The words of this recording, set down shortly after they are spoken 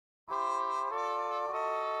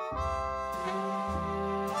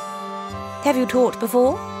Have you taught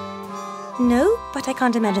before? No, but I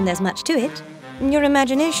can't imagine there's much to it. Your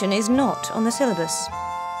imagination is not on the syllabus.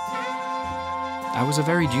 I was a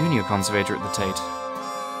very junior conservator at the Tate.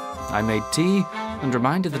 I made tea and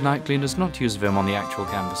reminded the night cleaners not to use vim on the actual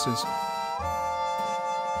canvases.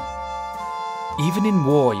 Even in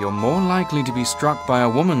war, you're more likely to be struck by a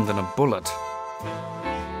woman than a bullet.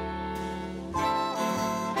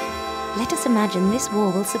 Let us imagine this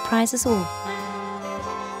war will surprise us all.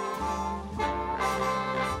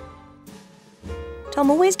 Tom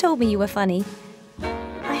always told me you were funny.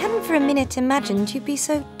 I hadn't for a minute imagined you'd be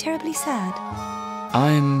so terribly sad.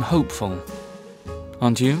 I'm hopeful.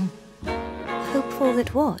 Aren't you? Hopeful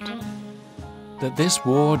that what? That this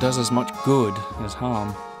war does as much good as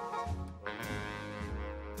harm.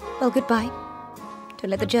 Well, goodbye.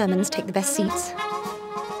 Don't let the Germans take the best seats.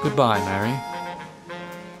 Goodbye, Mary.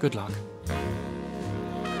 Good luck.